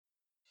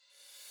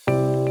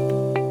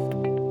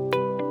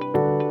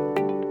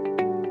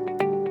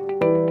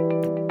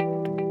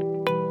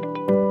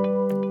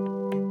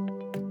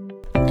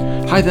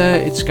Hi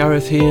there, it's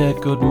Gareth here.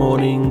 Good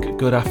morning,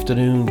 good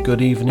afternoon, good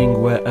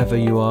evening, wherever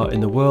you are in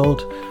the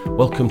world.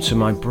 Welcome to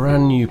my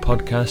brand new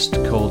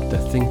podcast called The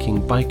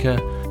Thinking Biker.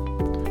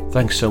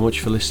 Thanks so much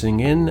for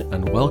listening in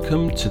and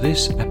welcome to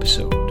this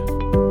episode.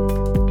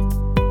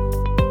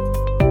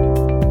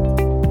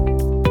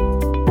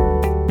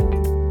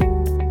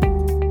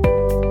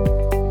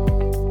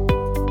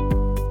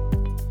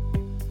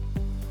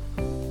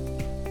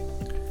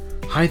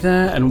 Hi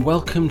there and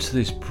welcome to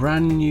this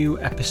brand new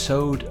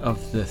episode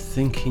of The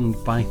Thinking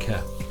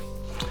Biker.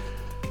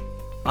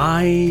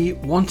 I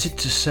wanted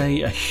to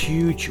say a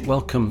huge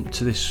welcome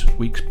to this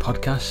week's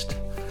podcast,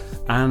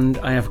 and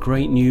I have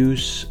great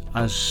news.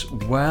 As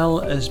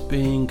well as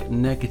being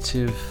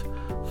negative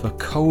for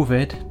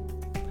COVID,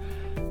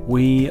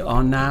 we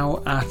are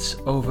now at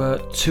over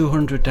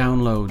 200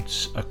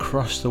 downloads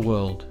across the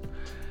world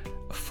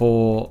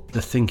for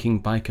the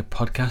Thinking Biker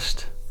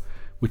podcast,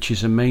 which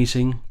is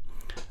amazing.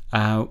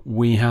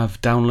 We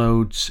have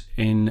downloads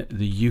in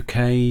the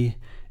UK,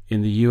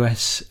 in the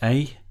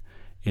USA,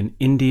 in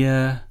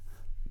India,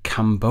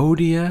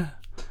 Cambodia,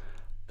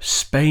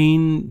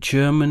 Spain,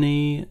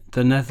 Germany,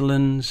 the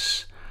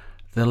Netherlands.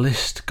 The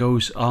list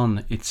goes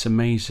on. It's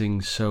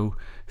amazing. So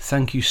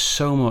thank you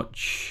so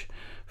much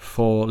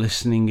for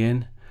listening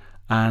in,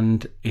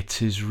 and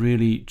it is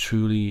really,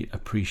 truly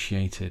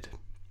appreciated.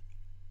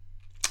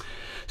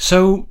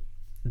 So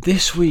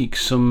this week,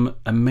 some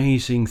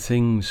amazing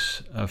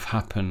things have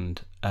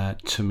happened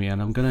to me,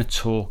 and I'm going to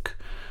talk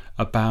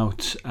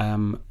about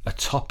a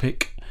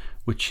topic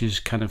which is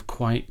kind of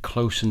quite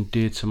close and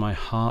dear to my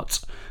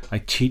heart. I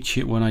teach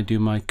it when I do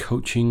my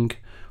coaching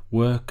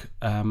work,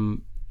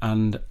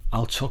 and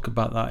I'll talk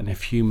about that in a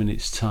few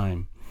minutes'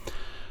 time.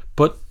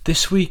 But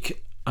this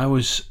week, I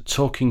was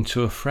talking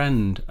to a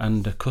friend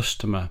and a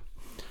customer.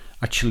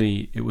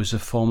 Actually, it was a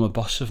former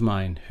boss of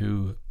mine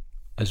who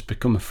has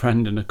become a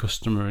friend and a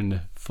customer in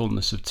the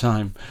fullness of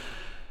time.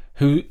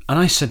 And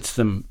I said to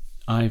them,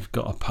 I've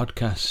got a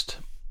podcast,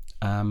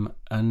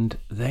 and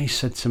they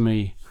said to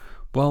me,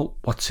 well,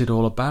 what's it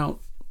all about?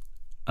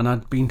 And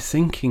I'd been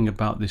thinking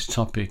about this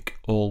topic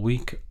all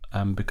week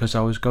because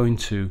I was going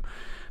to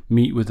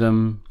meet with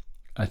them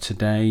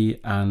today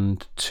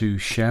and to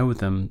share with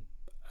them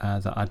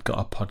that I'd got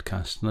a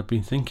podcast, and I'd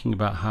been thinking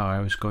about how I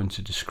was going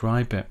to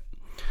describe it.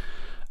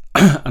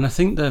 And I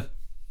think that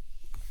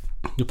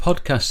the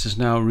podcast has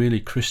now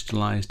really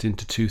crystallized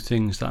into two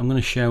things that I'm going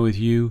to share with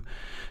you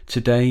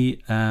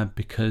today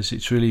because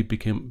it's really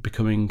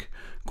becoming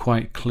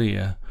quite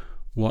clear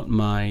what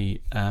my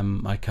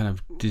kind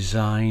of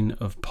design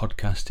of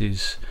podcast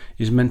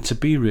is meant to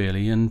be,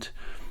 really. And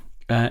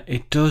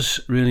it does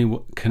really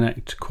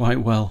connect quite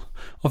well,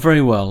 or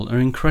very well, or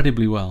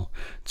incredibly well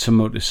to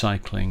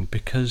motorcycling,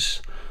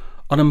 because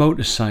on a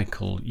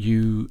motorcycle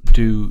you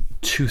do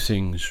two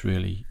things,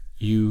 really.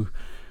 You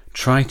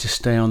try to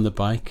stay on the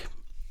bike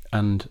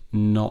and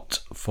not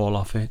fall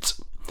off it,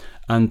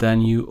 and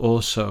then you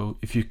also,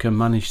 if you can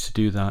manage to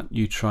do that,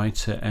 you try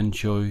to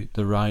enjoy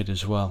the ride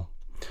as well.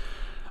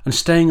 And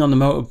staying on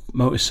the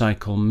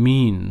motorcycle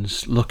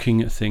means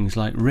looking at things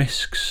like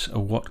risks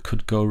or what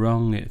could go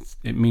wrong.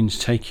 It means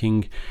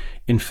taking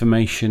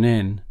information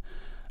in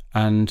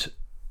and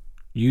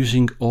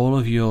using all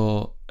of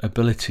your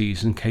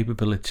abilities and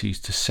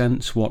capabilities to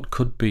sense what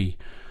could be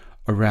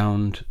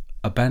around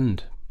a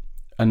bend,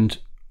 and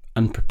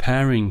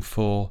preparing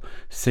for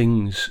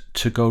things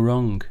to go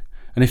wrong.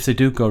 And if they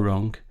do go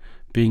wrong,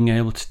 being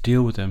able to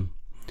deal with them.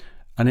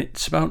 And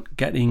it's about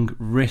getting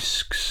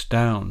risks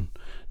down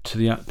to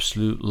the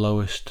absolute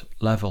lowest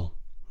level.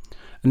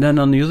 And then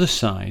on the other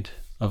side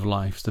of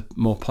life, the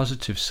more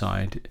positive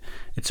side,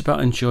 it's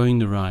about enjoying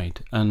the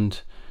ride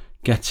and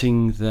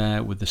getting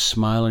there with a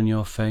smile on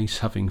your face,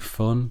 having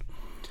fun,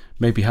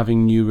 maybe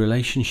having new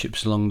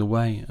relationships along the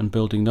way and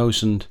building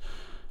those, and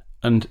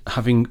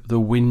having the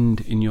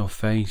wind in your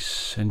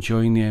face,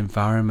 enjoying the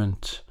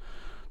environment,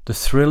 the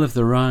thrill of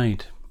the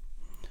ride,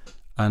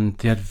 and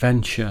the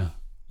adventure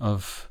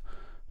of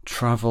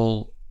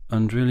travel,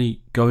 and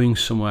really going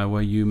somewhere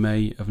where you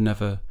may have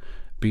never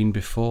been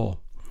before.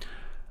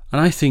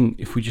 And I think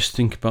if we just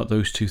think about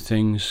those two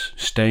things,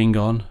 staying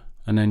on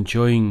and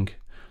enjoying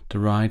the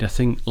ride, I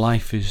think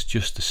life is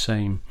just the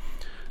same.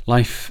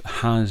 Life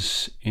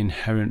has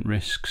inherent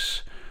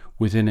risks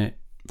within it.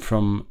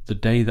 From the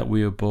day that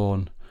we are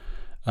born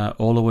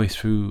all the way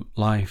through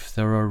life,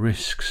 there are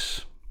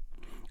risks,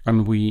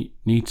 and we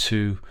need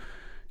to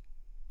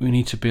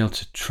be able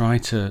to try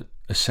to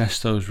assess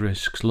those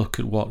risks, look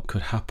at what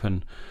could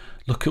happen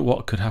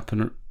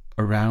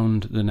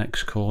around the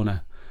next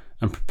corner,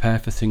 and prepare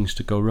for things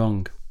to go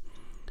wrong.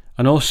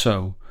 And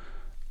also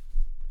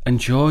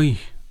enjoy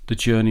the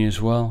journey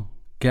as well.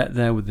 Get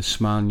there with a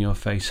smile on your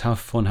face, have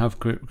fun, have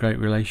great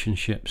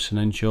relationships, and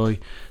enjoy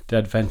the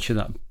adventure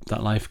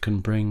that life can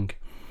bring.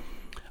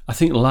 I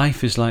think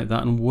life is like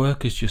that, and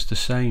work is just the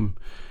same.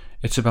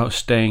 It's about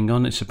staying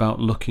on, it's about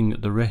looking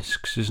at the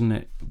risks, isn't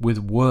it? With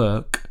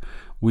work,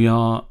 we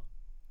are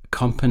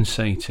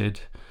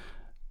compensated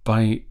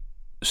by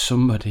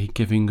somebody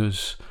giving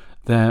us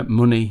their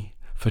money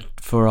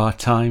for our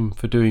time,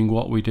 for doing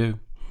what we do.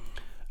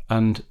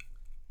 And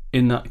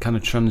in that kind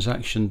of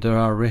transaction, there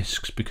are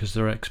risks because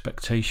there are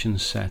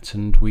expectations set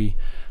and we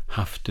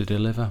have to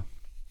deliver.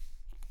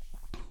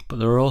 But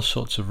there are all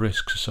sorts of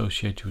risks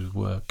associated with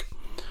work.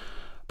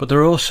 But there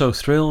are also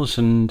thrills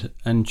and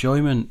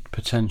enjoyment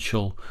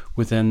potential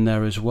within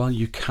there as well.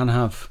 You can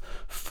have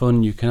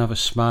fun, you can have a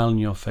smile on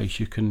your face,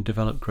 you can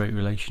develop great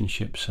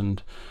relationships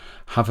and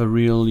have a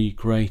really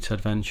great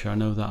adventure. I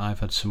know that I've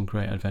had some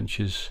great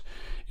adventures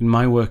in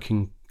my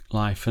working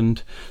life,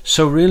 and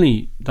so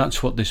really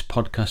that's what this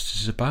podcast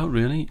is about,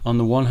 really. On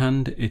the one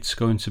hand, it's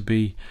going to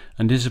be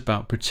and is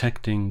about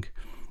protecting.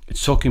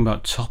 It's talking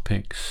about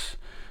topics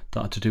that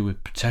are to do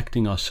with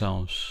protecting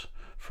ourselves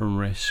from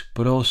risk,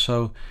 but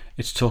also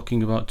it's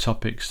talking about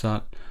topics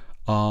that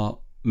are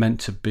meant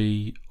to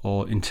be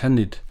or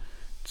intended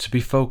to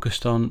be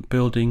focused on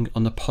building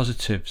on the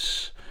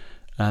positives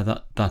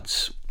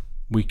that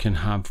we can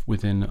have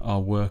within our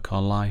work,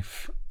 our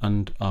life,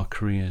 and our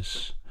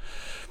careers.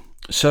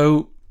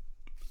 So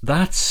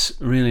that's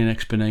really an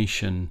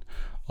explanation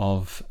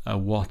of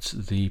what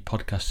the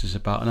podcast is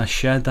about, and I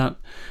shared that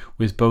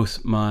with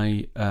both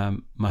my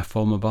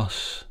former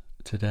boss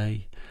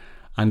today,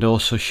 and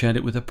also shared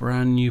it with a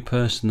brand new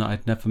person that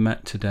I'd never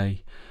met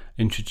today.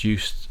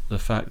 Introduced the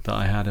fact that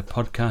I had a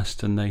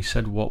podcast, and they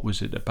said, what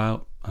was it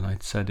about? And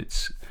I'd said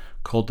it's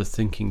called The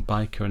Thinking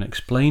Biker, and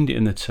explained it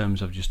in the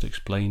terms I've just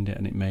explained it,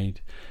 and it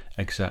made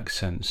exact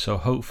sense. So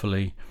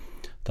hopefully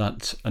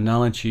that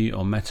analogy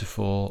or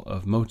metaphor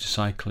of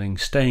motorcycling,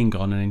 staying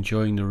on and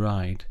enjoying the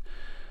ride,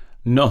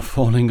 not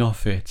falling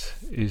off it,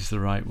 is the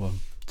right one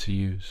to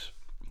use.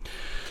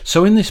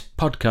 So in this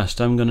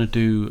podcast, I'm going to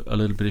do a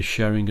little bit of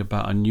sharing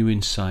about a new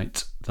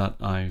insight that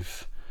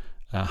I've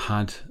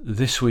had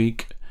this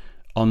week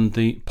on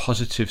the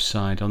positive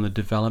side, on the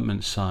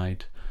development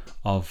side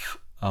of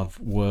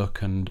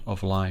work and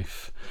of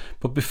life.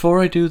 But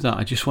before I do that,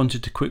 I just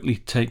wanted to quickly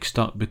take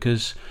stock,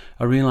 because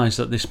I realised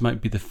that this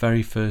might be the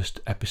very first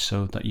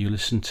episode that you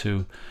listen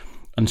to.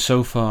 And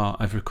so far,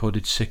 I've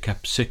recorded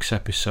six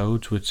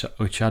episodes,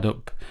 which add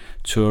up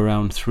to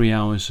around 3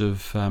 hours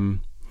of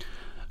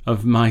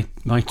my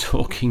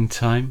talking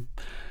time.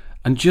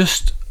 And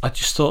I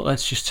just thought,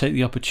 let's just take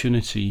the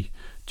opportunity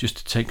just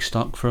to take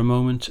stock for a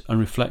moment and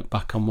reflect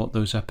back on what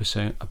those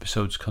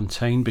episodes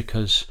contain,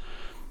 because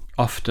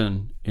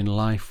often in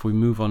life we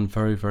move on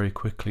very, very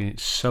quickly.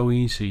 It's so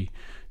easy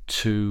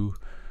to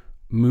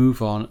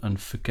move on and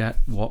forget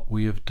what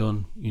we have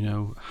done. You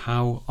know,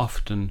 how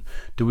often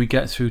do we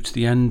get through to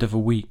the end of a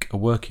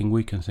working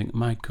week, and think,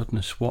 my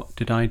goodness, what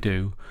did I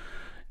do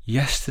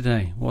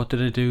yesterday? What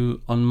did I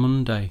do on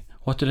Monday?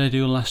 What did I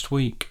do last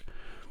week?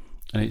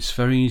 And it's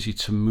very easy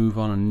to move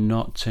on and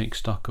not take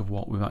stock of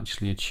what we've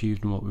actually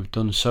achieved and what we've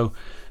done. So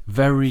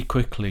very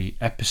quickly,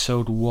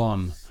 episode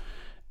 1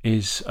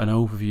 is an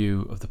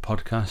overview of the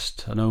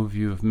podcast, an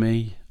overview of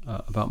me,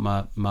 about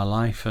my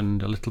life,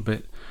 and a little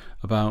bit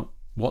about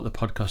what the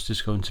podcast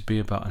is going to be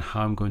about and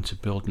how I'm going to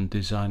build and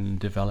design and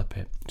develop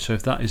it. So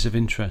if that is of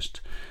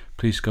interest,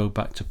 please go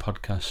back to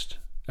podcast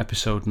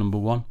episode number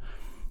 1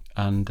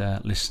 and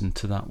listen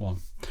to that one.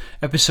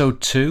 Episode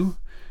 2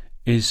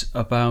 is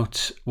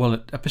about,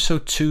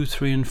 episode 2,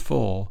 3 and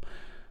 4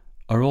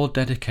 are all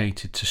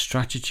dedicated to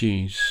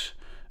strategies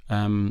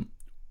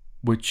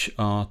which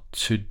are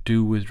to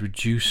do with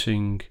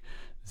reducing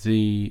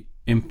the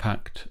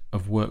impact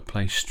of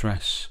workplace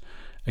stress.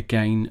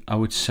 Again, I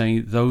would say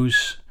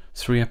those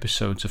 3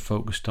 episodes are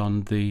focused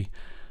on the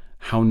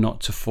how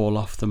not to fall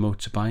off the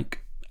motorbike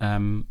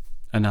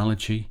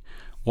analogy,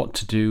 what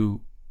to do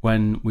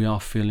when we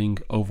are feeling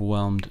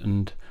overwhelmed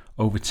and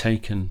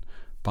overtaken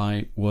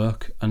by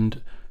work.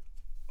 And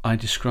I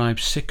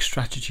describe 6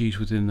 strategies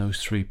within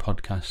those 3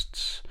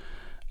 podcasts,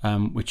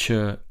 which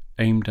are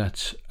aimed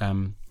at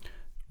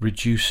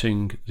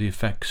reducing the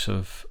effects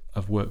of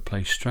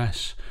workplace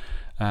stress.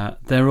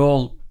 They're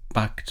all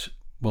backed,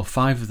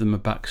 5 of them are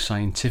backed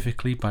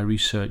scientifically by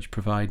research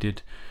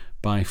provided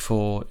by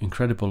 4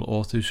 incredible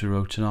authors who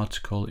wrote an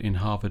article in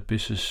Harvard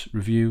Business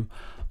Review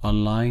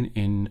online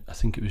in, I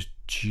think it was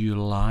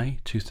July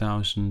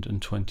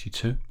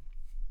 2022.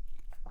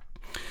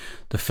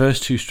 The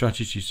first 2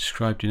 strategies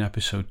described in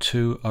episode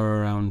 2 are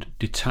around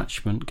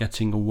detachment,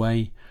 getting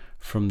away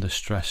from the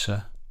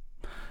stressor,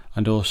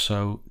 and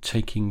also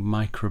taking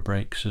micro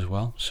breaks as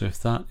well. So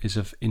if that is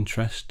of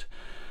interest,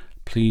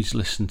 please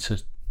listen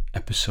to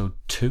episode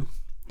 2.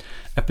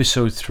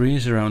 Episode 3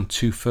 is around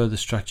 2 further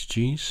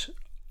strategies.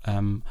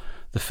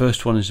 The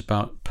first one is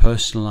about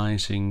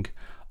personalizing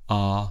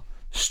our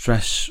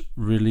stress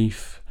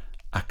relief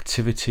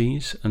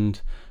activities,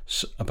 and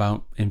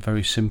about, in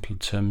very simple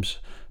terms,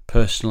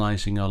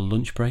 personalizing our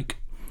lunch break.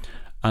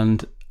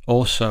 And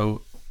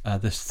also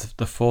the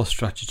 4th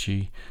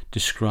strategy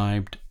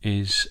described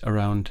is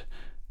around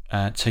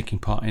taking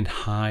part in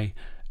high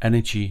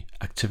energy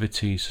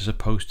activities as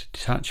opposed to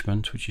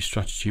detachment, which is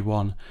strategy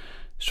 1.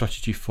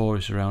 Strategy 4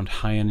 is around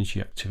high energy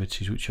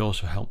activities, which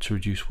also help to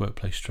reduce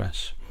workplace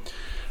stress.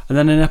 And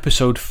then in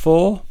episode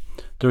 4,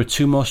 There are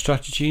 2 more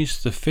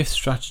strategies. The 5th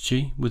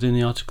strategy within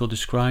the article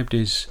described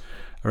is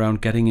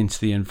around getting into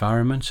the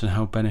environment and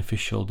how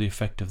beneficial the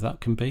effect of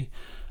that can be.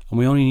 And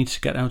we only need to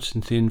get out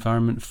into the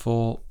environment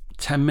for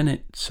 10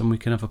 minutes and we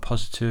can have a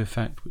positive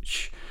effect,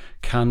 which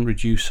can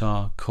reduce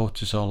our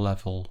cortisol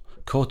level,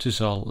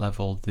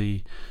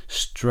 the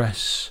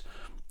stress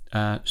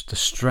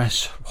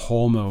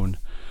hormone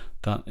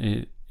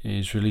that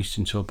is released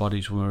into our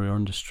bodies when we're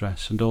under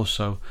stress. And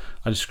also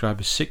I describe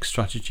a 6th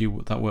strategy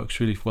that works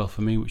really well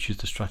for me, which is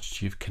the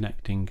strategy of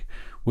connecting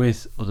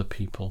with other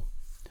people.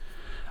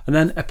 And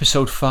then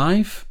episode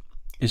 5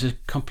 is a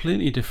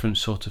completely different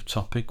sort of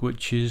topic,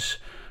 which is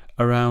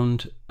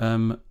around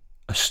a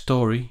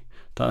story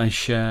that I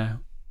share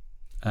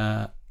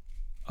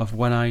of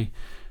when I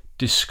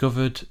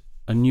discovered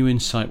a new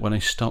insight when I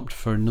stopped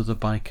for another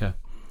biker,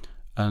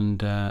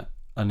 and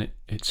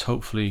it's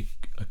hopefully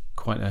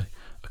quite a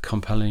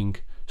compelling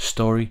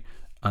story,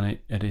 and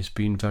it has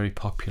been very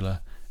popular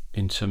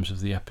in terms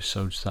of the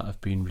episodes that have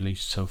been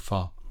released so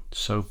far.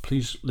 So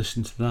please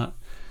listen to that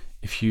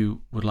if you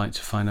would like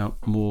to find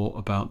out more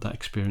about that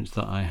experience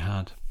that I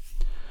had.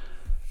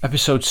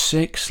 Episode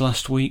 6,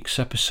 last week's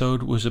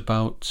episode, was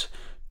about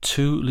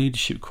 2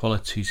 leadership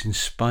qualities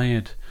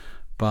inspired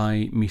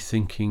by me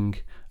thinking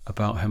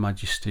about Her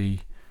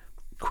Majesty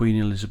Queen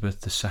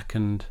Elizabeth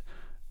II,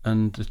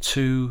 and the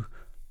two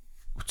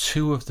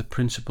of the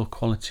principal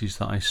qualities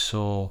that I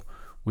saw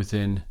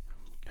within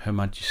Her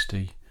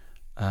Majesty,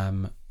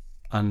 and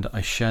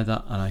I share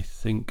that, and I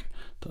think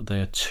that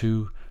they are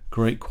 2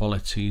 great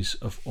qualities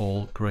of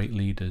all great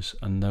leaders,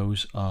 and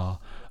those are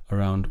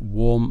around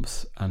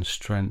warmth and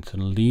strength,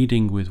 and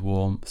leading with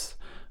warmth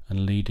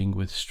and leading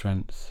with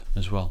strength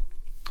as well.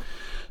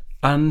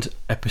 And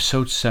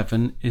episode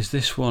 7 is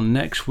this one.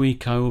 Next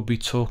week I will be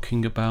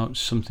talking about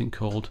something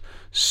called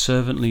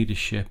servant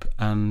leadership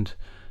and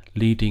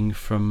leading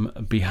from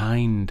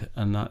behind,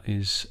 and that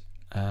is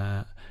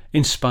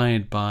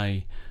inspired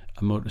by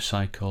a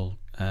motorcycle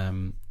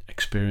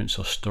experience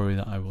or story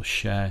that I will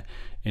share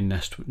in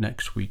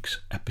next week's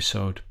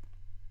episode.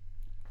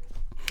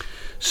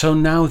 So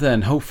now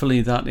then,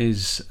 hopefully that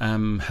is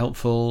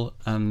helpful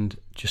and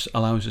just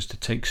allows us to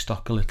take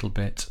stock a little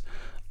bit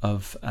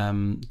of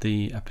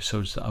the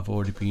episodes that have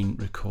already been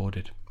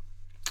recorded.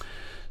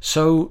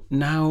 So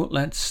now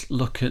let's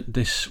look at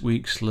this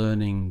week's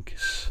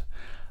learnings,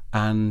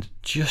 and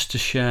just to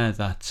share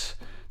that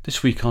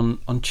this week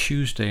on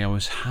Tuesday I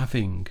was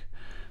having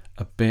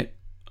a bit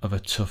of a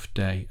tough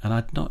day, and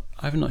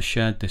I've not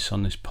shared this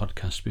on this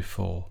podcast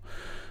before,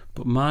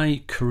 but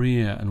my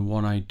career and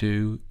what I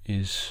do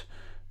is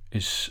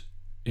it's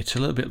a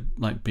little bit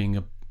like being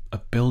a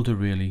builder,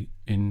 really,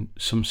 in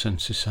some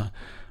senses.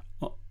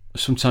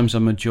 Sometimes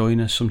I'm a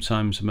joiner,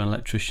 sometimes I'm an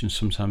electrician,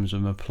 sometimes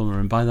I'm a plumber,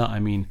 and by that I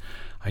mean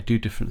I do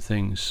different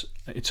things.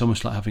 It's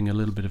almost like having a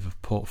little bit of a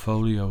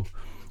portfolio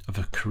of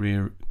a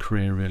career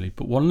really.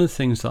 But one of the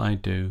things that I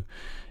do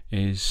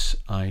is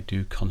I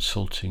do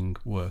consulting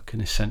work,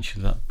 and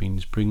essentially that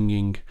means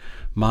bringing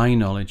my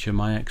knowledge and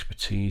my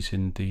expertise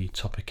in the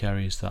topic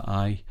areas that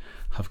I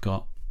have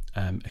got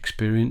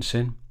experience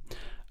in,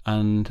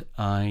 and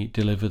I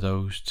deliver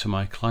those to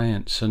my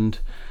clients. And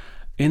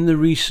in the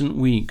recent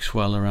weeks,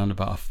 well, around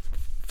about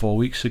 4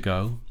 weeks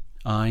ago,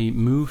 I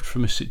moved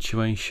from a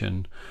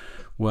situation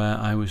where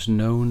I was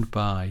known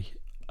by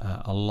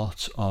a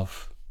lot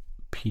of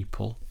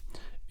people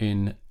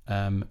in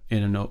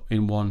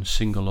one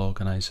single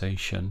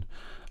organisation,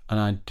 and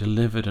I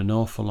delivered an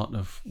awful lot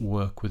of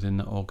work within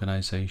the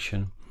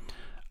organisation,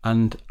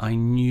 and I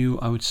knew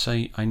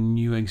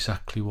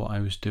exactly what I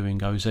was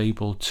doing. I was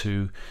able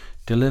to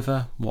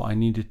deliver what I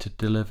needed to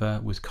deliver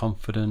with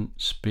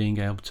confidence, being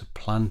able to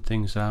plan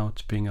things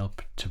out, being able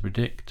to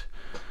predict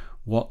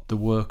what the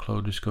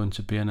workload was going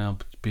to be,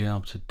 and be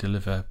able to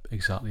deliver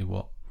exactly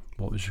what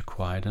was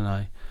required. And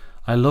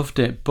I loved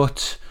it,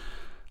 but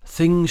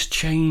things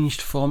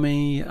changed for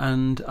me,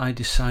 and I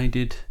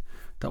decided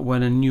that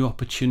when a new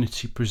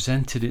opportunity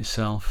presented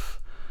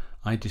itself,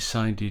 I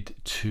decided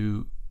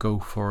to go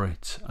for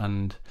it,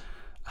 and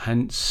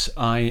hence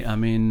I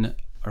am in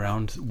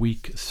around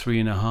week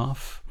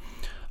 3.5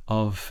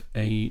 of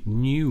a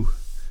new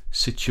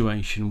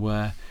situation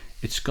where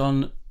it's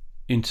gone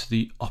into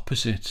the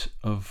opposite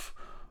of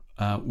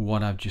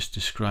what I've just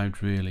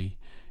described. Really,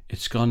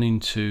 it's gone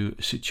into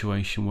a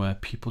situation where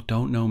people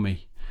don't know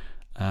me.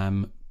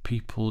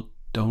 People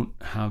don't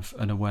have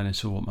an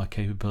awareness of what my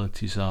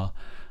capabilities are.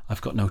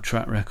 I've got no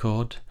track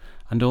record,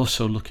 and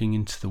also looking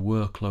into the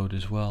workload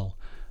as well,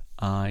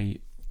 I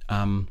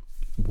am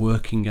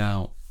working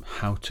out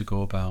how to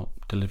go about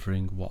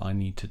delivering what I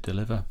need to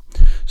deliver.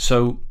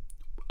 So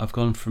I've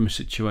gone from a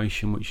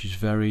situation which is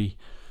very,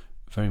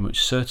 very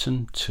much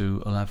certain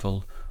to a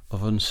level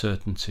of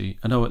uncertainty.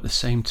 I know at the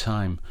same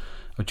time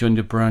I've joined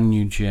a brand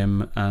new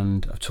gym,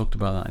 and I've talked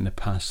about that in the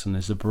past, and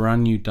there's a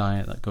brand new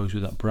diet that goes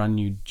with that brand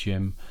new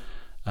gym.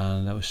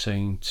 And I was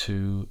saying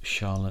to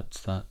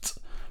Charlotte that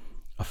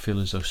I feel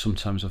as though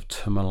sometimes I've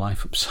turned my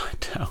life upside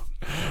down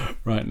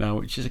right now,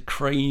 which is a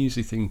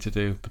crazy thing to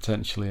do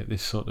potentially at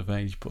this sort of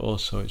age, but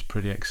also it's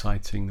pretty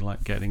exciting,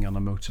 like getting on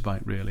a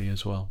motorbike really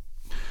as well.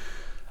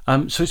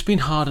 So it's been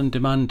hard and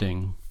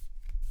demanding,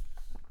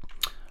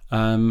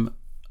 and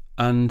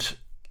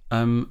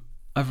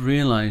I've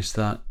realised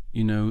that,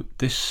 you know,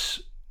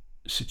 this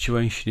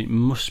situation, it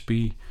must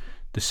be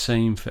the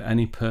same for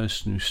any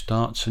person who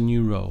starts a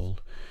new role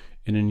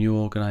in a new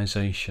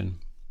organisation.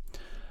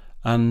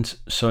 And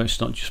so it's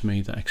not just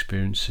me that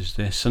experiences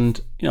this. And,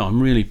 you know,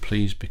 I'm really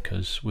pleased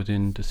because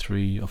within the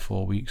 3 or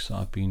 4 weeks that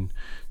I've been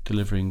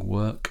delivering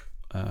work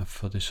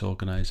for this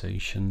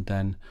organisation,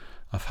 then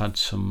I've had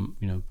some,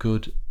 you know,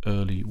 good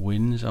early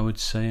wins, I would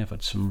say. I've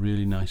had some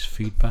really nice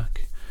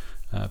feedback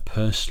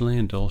personally,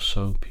 and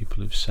also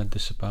people who've said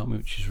this about me,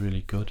 which is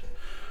really good.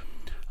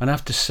 And I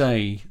have to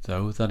say,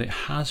 though, that it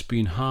has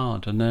been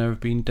hard, and there have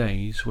been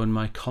days when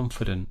my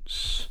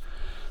confidence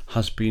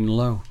has been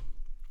low.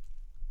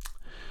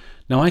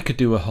 Now, I could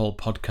do a whole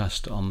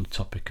podcast on the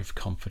topic of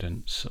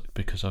confidence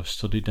because I've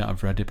studied it,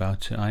 I've read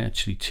about it. I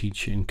actually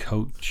teach and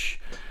coach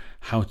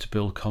how to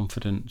build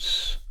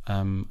confidence.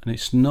 And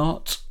it's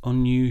not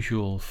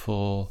unusual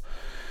for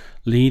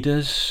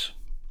leaders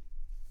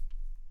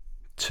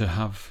to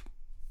have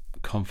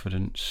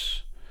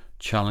confidence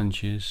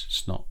challenges.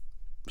 It's not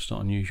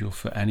unusual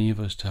for any of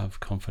us to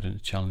have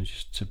confidence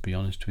challenges, to be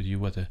honest with you,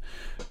 whether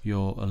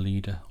you're a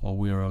leader or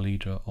we're a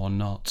leader or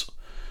not.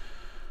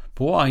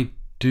 But what I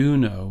do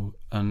know,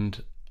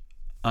 and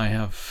I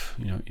have,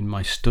 you know, in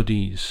my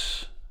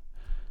studies,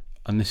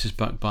 and this is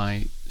backed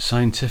by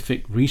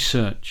scientific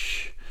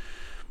research,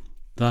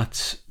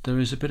 that there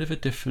is a bit of a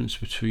difference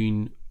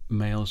between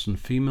males and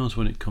females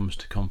when it comes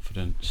to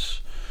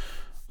confidence.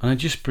 And I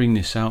just bring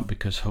this out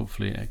because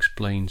hopefully it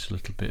explains a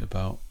little bit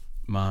about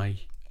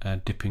my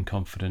dip in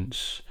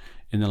confidence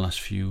in the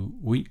last few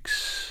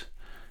weeks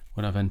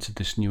when I've entered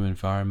this new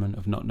environment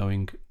of not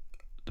knowing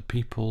the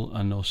people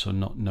and also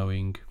not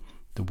knowing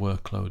the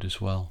workload as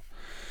well.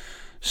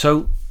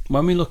 So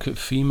when we look at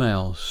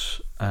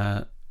females,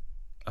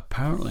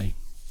 apparently,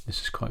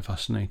 this is quite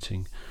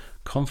fascinating,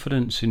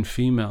 confidence in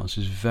females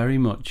is very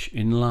much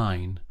in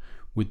line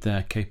with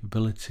their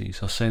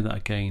capabilities. I'll say that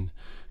again.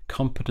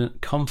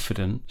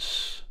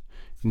 Confidence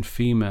in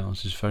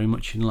females is very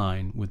much in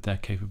line with their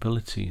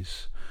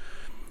capabilities.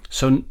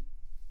 So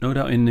no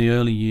doubt in the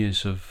early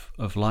years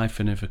of life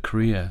and of a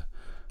career,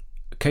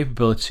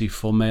 capability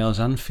for males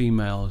and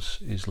females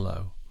is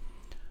low.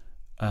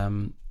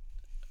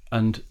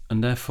 And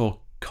therefore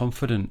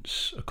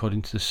confidence,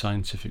 according to the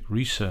scientific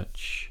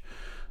research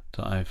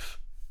that I've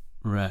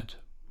read,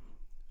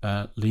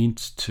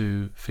 leads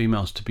to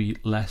females to be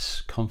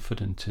less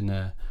confident in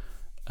their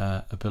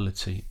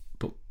ability,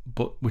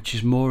 but which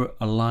is more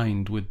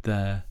aligned with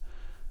their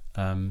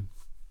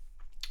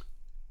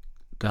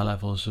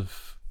levels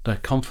of, their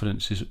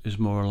confidence is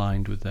more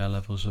aligned with their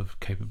levels of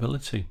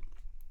capability.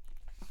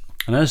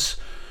 And as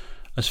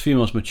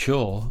females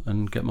mature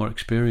and get more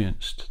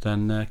experienced,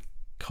 then their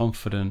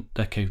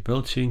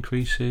capability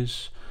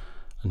increases,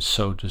 and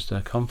so does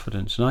their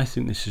confidence. And I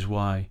think this is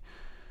why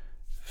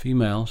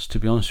females, to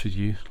be honest with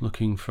you,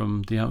 looking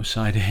from the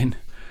outside in,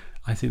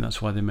 I think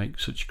that's why they make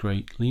such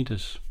great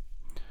leaders.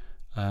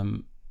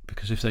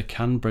 Because if they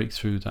can break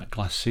through that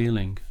glass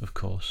ceiling, of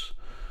course,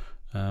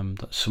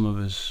 that some of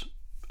us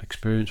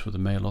experience, whether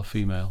male or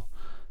female,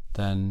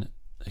 then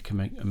they can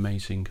make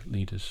amazing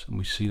leaders, and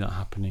we see that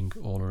happening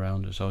all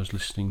around us. I was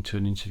listening to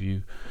an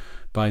interview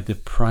by the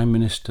Prime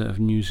Minister of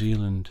New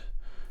Zealand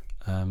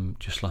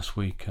just last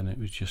week, and it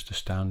was just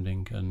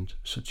astounding, and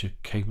such a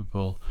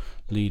capable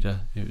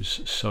leader. It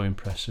was so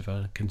impressive.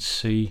 I can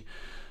see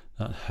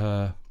that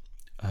her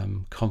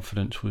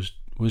confidence was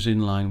in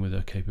line with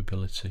her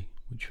capability,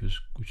 which is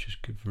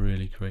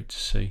really great to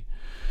see.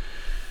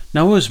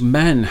 Now, us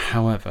men,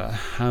 however,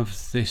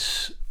 have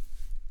this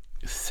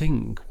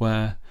thing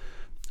where,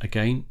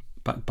 again,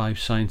 backed by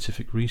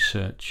scientific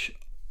research,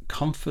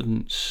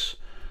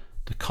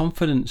 the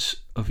confidence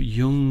of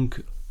young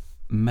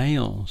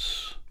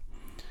males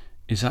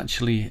is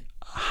actually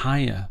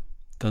higher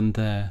than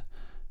their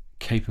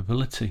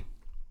capability.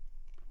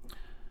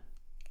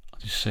 I'll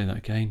just say that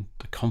again.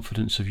 The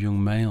confidence of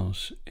young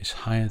males is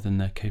higher than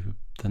their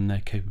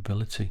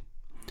capability.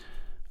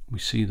 We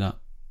see that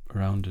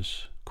around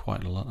us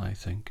quite a lot, I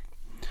think.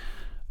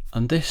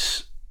 And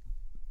this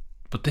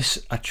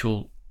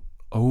actual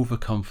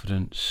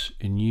overconfidence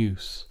in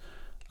youth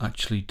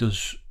actually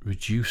does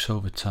reduce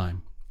over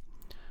time.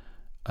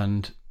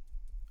 And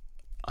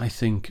I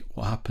think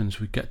what happens,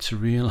 we get to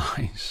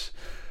realise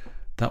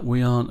that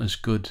we aren't as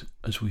good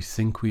as we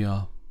think we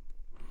are,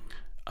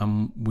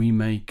 and we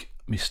make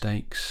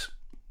mistakes,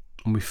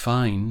 and we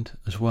find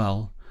as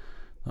well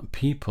that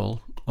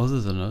people other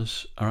than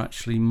us are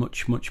actually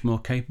much more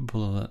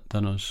capable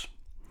than us.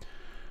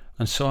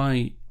 And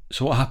so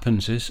what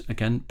happens is,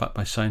 again, backed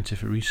by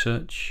scientific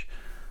research,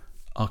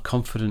 our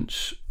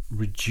confidence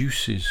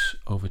reduces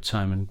over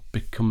time and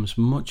becomes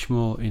much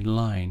more in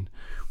line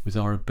with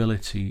our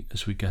ability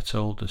as we get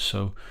older.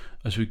 So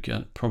as we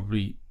get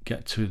probably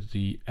get to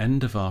the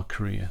end of our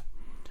career,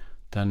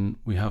 then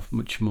we have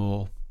much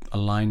more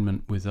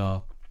alignment with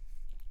our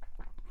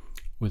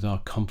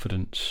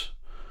confidence.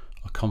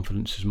 Our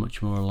confidence is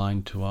much more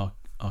aligned to our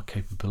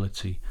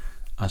capability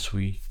as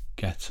we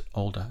get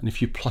older. And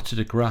if you plotted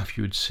a graph,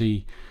 you would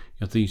see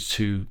these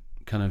two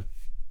kind of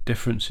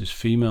differences: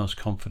 females'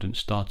 confidence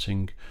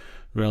starting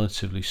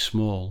relatively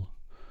small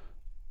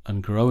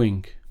and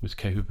growing with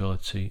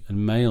capability,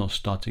 and males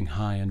starting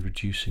high and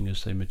reducing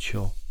as they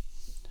mature.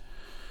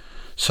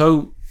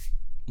 So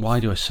why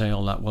do I say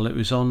all that? Well, it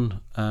was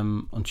on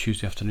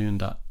Tuesday afternoon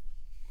that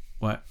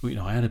where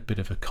I had a bit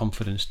of a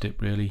confidence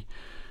dip, really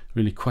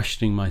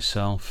questioning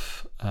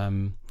myself,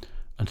 and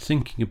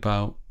thinking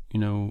about,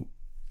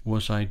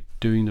 was I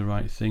doing the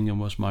right thing, and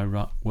was my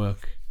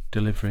work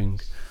delivering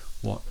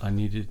what I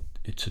needed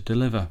it to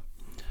deliver?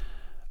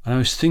 And I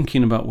was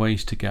thinking about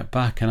ways to get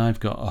back, and I've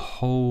got a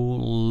whole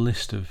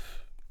list of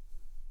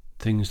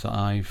things that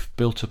I've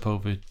built up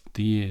over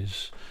the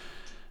years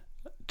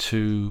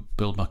to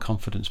build my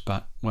confidence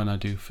back when I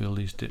do feel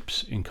these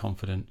dips in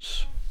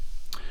confidence.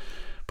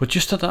 But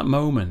just at that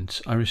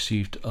moment, I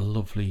received a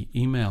lovely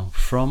email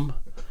from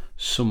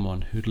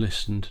someone who'd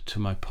listened to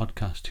my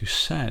podcast, who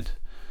said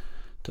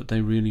that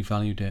they really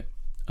valued it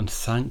and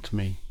thanked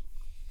me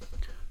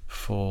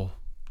for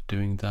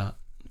doing that,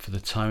 for the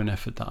time and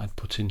effort that I'd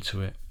put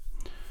into it.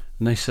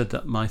 And they said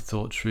that my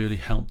thoughts really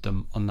helped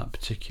them on that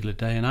particular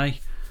day. And I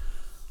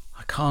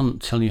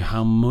can't tell you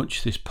how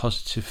much this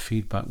positive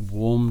feedback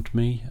warmed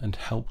me and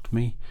helped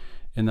me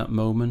in that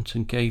moment,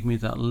 and gave me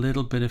that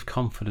little bit of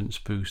confidence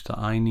boost that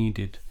I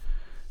needed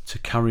to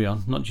carry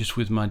on, not just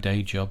with my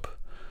day job,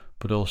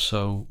 but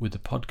also with the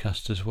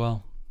podcast as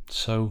well.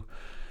 So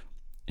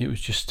it was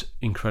just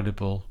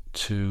incredible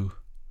to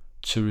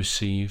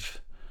receive,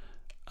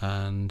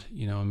 and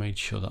I made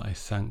sure that I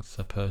thanked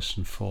the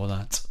person for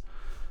that,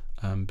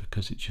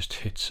 because it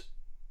just it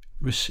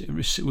was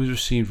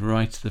received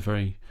right at the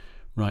very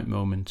right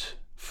moment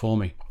for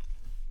me.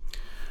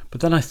 But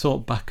then I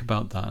thought back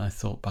about that, and I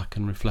thought back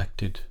and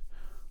reflected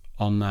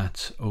on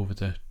that over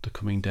the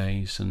coming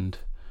days, and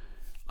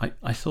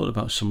I thought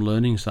about some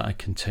learnings that I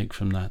can take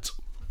from that,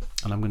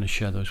 and I'm going to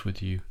share those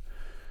with you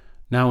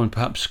now, and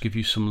perhaps give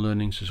you some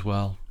learnings as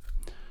well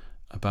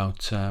about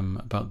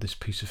this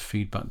piece of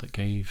feedback that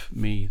gave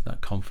me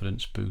that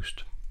confidence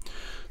boost.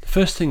 The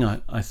first thing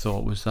I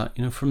thought was that,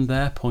 from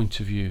their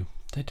point of view,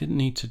 they didn't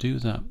need to do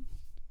that,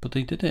 but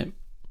they did it.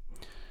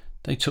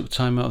 They took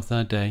time out of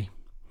their day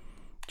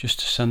just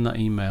to send that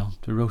email.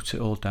 They wrote it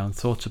all down,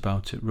 thought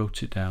about it,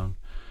 wrote it down,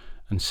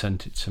 and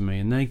sent it to me.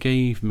 And they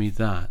gave me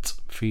that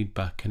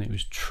feedback, and it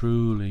was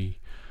truly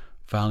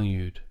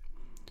valued.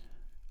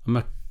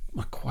 And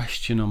my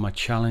question, or my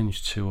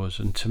challenge to us,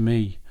 and to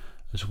me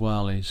as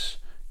well, is,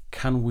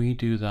 can we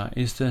do that?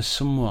 Is there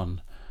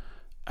someone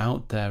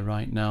out there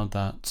right now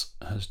that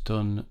has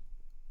done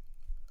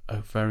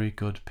a very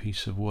good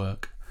piece of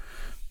work?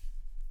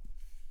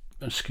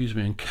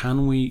 And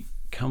can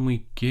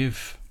we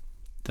give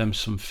them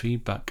some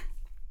feedback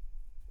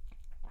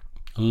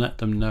and let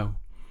them know?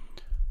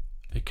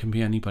 It can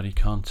be anybody,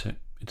 can't it?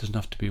 It doesn't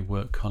have to be a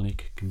work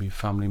colleague. It can be a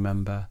family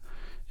member.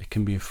 It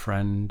can be a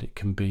friend. It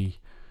can be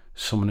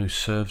someone who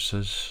serves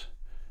us,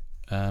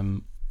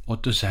 or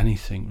does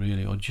anything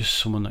really, or just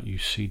someone that you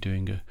see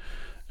doing a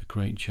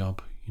great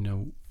job.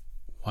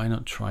 Why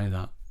not try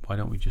that? Why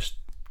don't we just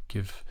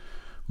give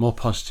more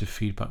positive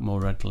feedback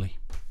more readily?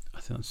 I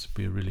think that's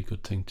be a really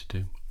good thing to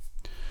do.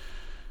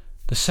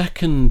 The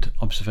second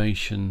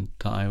observation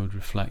that I would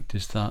reflect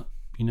is that,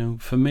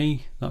 for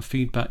me, that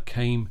feedback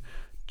came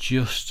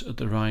just at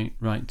the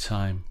right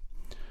time.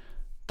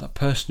 That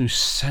person who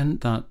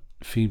sent that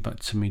feedback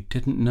to me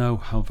didn't know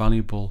how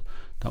valuable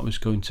that was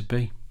going to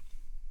be,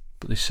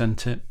 but they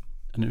sent it,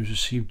 and it was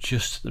received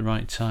just at the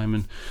right time.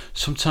 And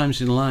sometimes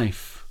in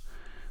life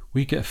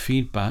we get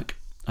feedback.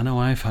 I know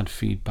I've had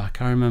feedback.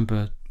 I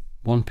remember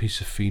one piece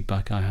of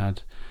feedback I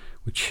had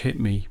which hit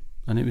me,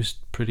 and it was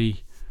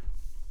pretty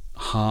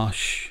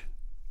harsh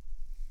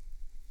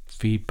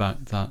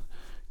feedback that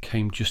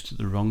came just at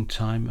the wrong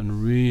time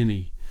and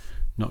really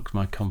knocked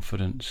my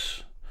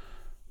confidence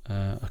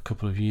a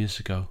couple of years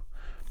ago.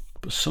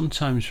 But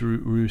sometimes we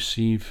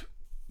receive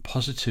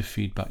positive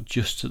feedback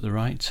just at the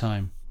right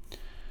time.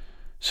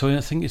 So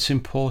I think it's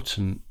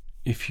important,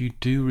 if you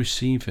do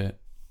receive it,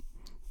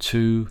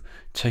 to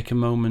take a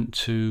moment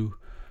to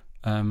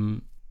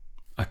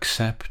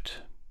accept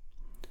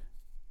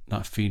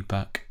that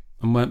feedback.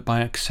 And by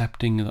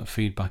accepting that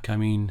feedback, I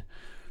mean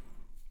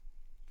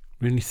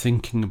really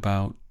thinking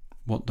about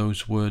what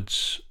those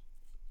words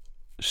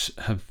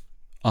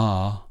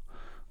are,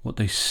 what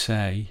they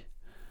say,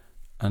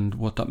 and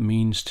what that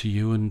means to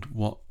you, and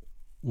what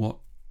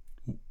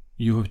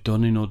you have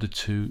done in order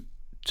to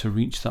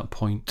reach that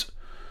point.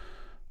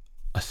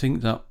 I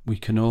think that we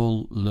can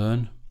all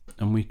learn,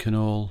 and we can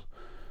all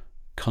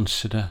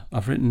consider.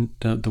 I've written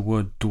the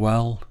word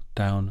dwell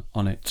down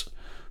on it,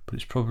 but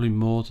it's probably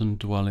more than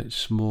dwell.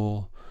 It's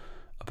more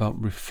about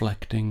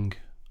reflecting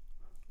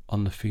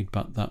on the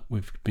feedback that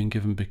we've been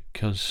given,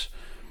 because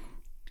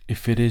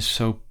if it is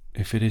so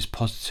if it is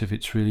positive,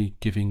 it's really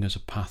giving us a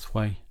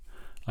pathway,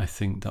 I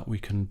think, that we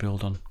can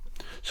build on.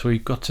 So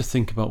we've got to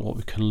think about what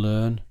we can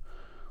learn,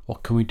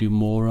 what can we do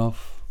more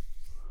of,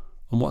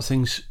 and what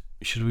things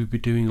should we be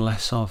doing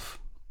less of.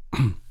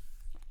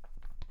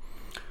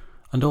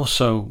 And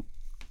also,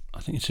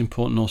 I think it's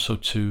important also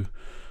to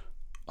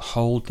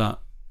hold that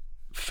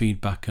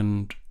feedback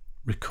and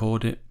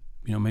record it,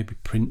 maybe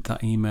print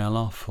that email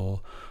off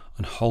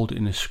and hold it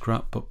in a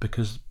scrapbook,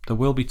 because there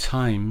will be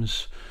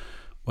times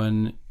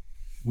when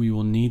we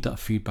will need that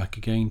feedback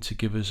again to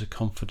give us a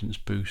confidence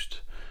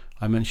boost.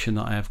 I mentioned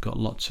that I have got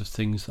lots of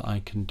things that I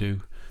can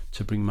do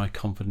to bring my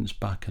confidence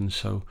back, and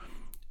so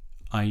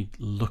I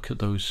look at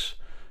those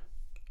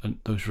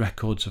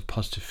records of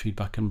positive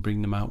feedback and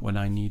bring them out when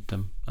I need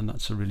them, and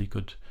that's a really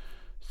good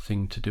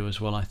thing to do as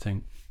well, I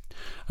think.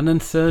 And then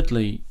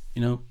thirdly,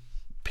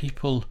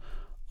 people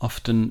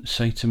often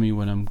say to me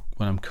when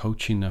I'm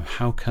coaching them,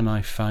 how can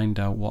I find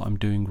out what I'm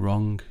doing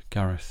wrong,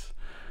 Gareth?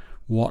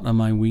 What are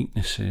my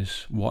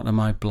weaknesses? What are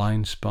my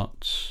blind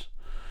spots?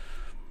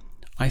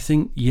 I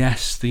think,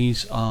 yes,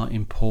 these are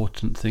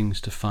important things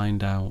to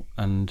find out,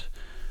 and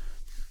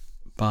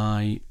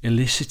by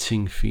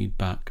eliciting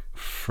feedback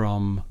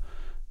from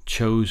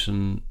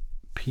chosen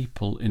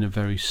people in a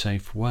very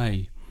safe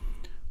way,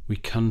 we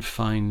can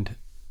find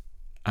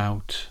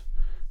out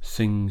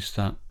things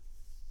that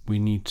we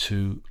need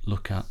to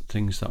look at,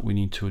 things that we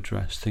need to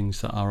address,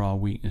 things that are our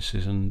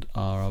weaknesses and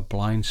are our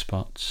blind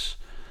spots.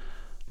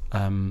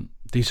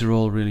 These are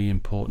all really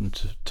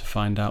important to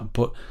find out.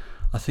 But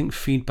I think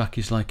feedback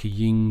is like a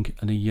yin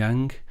and a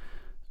yang,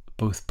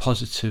 both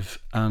positive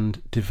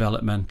and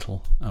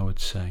developmental, I would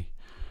say.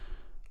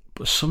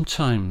 But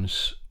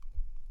sometimes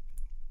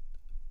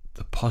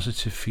the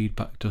positive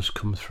feedback does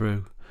come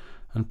through,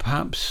 and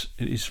perhaps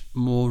it is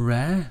more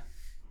rare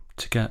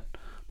to get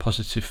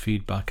positive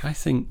feedback. I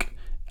think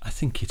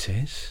it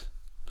is.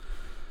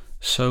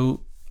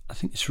 So I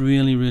think it's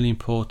really, really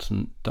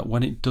important that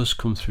when it does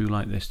come through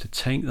like this, to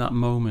take that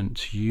moment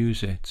to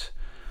use it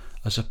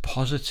as a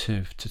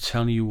positive, to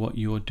tell you what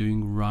you're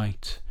doing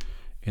right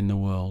in the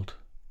world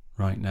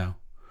right now.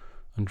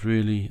 And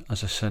really,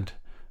 as I said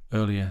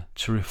earlier,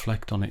 to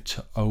reflect on it,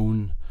 to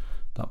own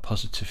that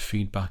positive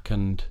feedback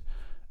and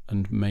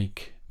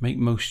make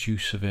most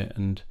use of it,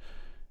 and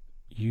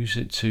use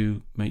it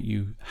to make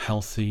you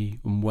healthy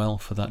and well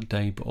for that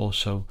day, but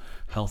also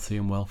healthy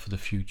and well for the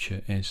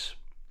future is.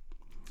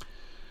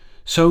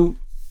 So,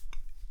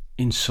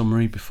 in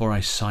summary, before I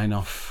sign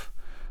off,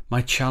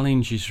 my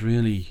challenge is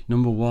really,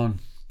 number one,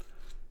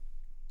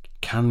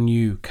 can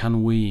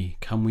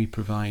we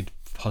provide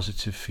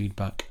positive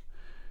feedback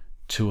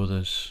to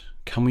others?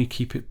 Can we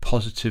keep it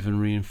positive and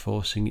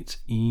reinforcing? It's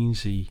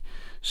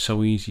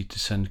so easy to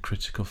send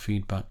critical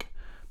feedback,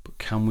 but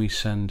can we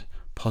send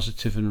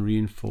positive and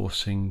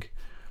reinforcing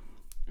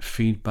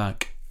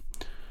feedback?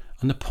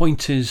 And the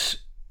point is,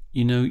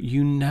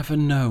 you never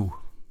know.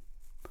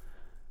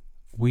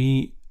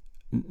 We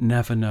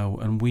never know,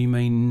 and we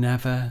may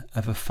never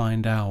ever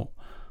find out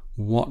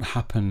what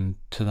happened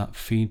to that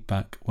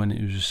feedback when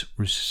it was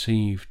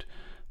received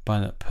by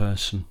that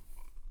person.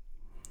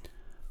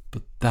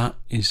 But that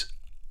is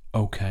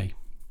okay,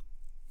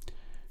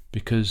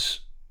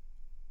 because,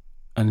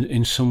 and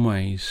in some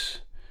ways,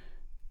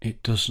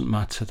 it doesn't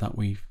matter that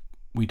we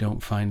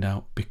don't find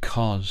out,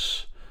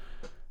 because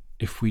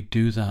if we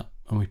do that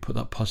and we put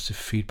that positive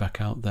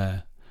feedback out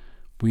there,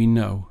 we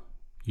know,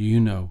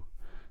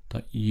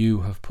 that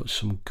you have put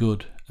some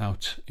good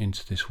out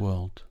into this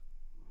world.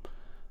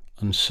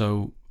 And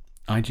so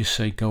I just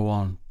say, go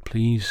on,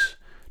 please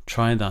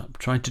try that.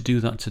 Try to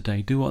do that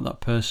today. Do what that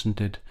person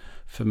did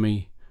for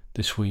me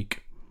this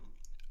week.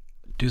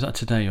 Do that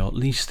today, or at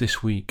least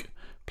this week.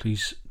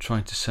 Please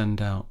try to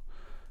send out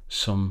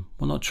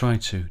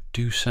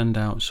do send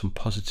out some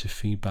positive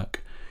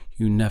feedback.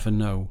 You never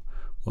know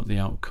what the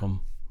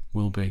outcome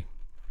will be.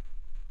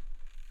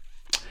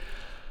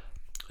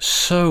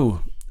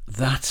 So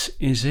that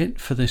is it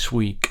for this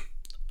week.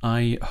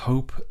 I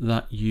hope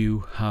that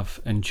you have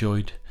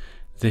enjoyed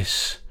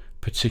this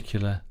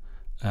particular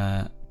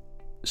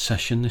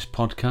session, this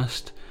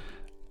podcast.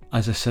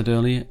 As I said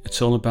earlier,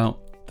 it's all about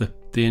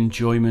the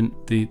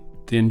enjoyment, the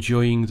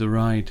enjoying the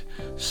ride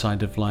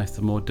side of life,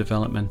 the more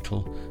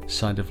developmental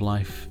side of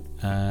life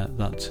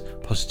that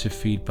positive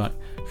feedback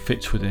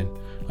fits within.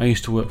 I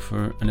used to work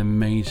for an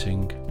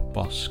amazing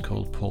boss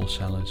called Paul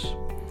Sellers.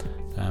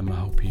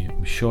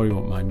 I'm sure he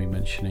won't mind me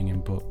mentioning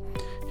him, but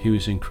he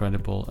was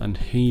incredible, and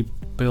he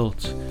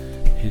built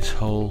his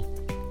whole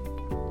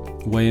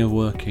way of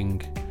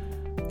working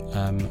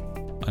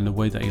and the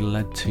way that he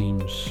led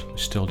teams,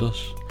 still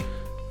does,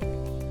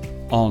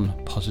 on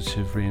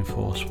positive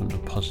reinforcement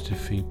and positive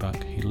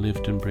feedback. He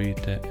lived and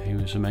breathed it. He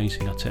was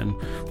amazing at it, and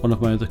one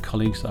of my other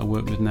colleagues that I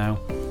work with now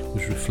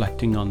was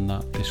reflecting on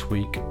that this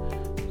week,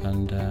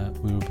 and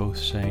we were both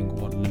saying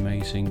what an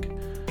amazing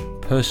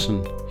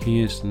person he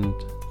is, and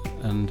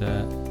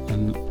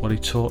what he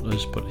taught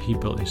us. But he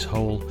built his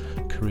whole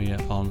career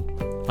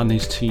and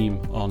his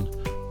team on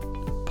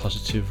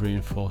positive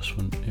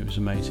reinforcement. It was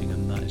amazing,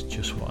 and that is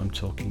just what I'm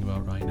talking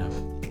about right now.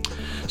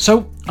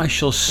 So I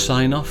shall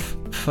sign off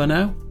for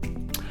now,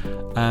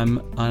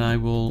 and I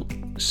will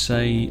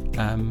say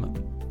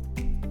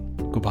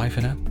goodbye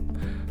for now.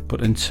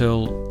 But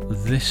until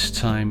this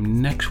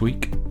time next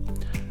week,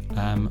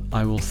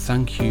 I will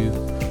thank you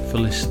for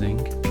listening,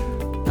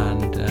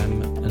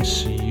 and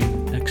see you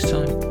next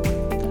time.